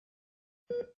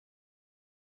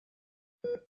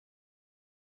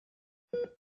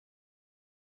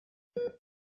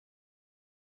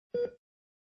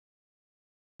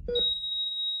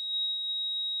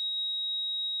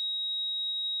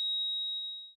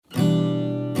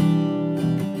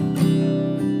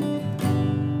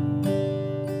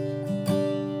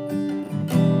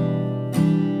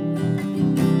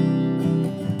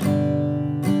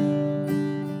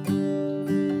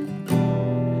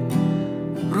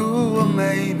ไ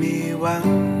ม่มีหวัง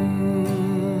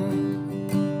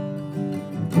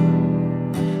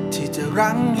ที่จะ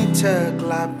รั้งให้เธอก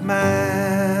ลับมา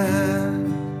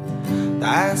แ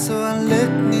ต่ส่วนลึ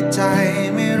กในใจ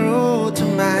ไม่รู้ท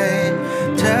ำไม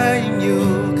เธอยังอยู่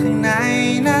ข้างใน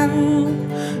นั้น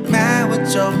แม้ว่า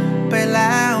จบไปแ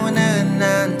ล้วเนิ่นน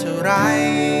านเท่าไร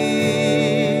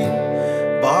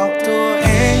บอกตัวเอ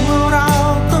งว่าเรา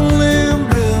ต้องลืม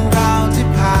เรื่องราวที่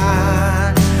ผ่า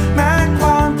นแม้คว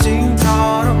ามจริงท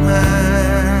รมา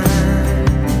น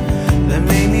และไ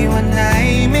ม่มีวันไหน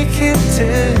ไม่คิด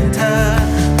ถึงเธอ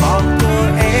บอกตัว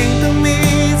เองต้องมี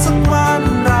สักวัน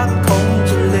รักคงจ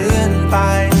ะเลื่อนไป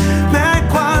แม้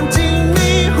ความจริงใน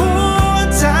หัว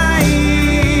ใจ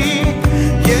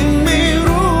ยังไม่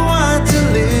รู้ว่าจะ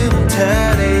ลืมเธอ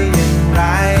ได้อย่างไร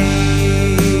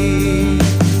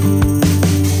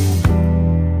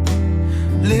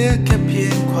เหลือแค่เพี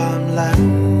ยงความหลัง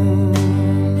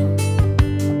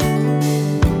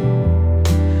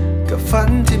กับฝัน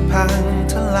ที่พัง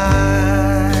ทลา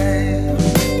ย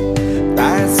แ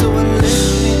ต่ส่วน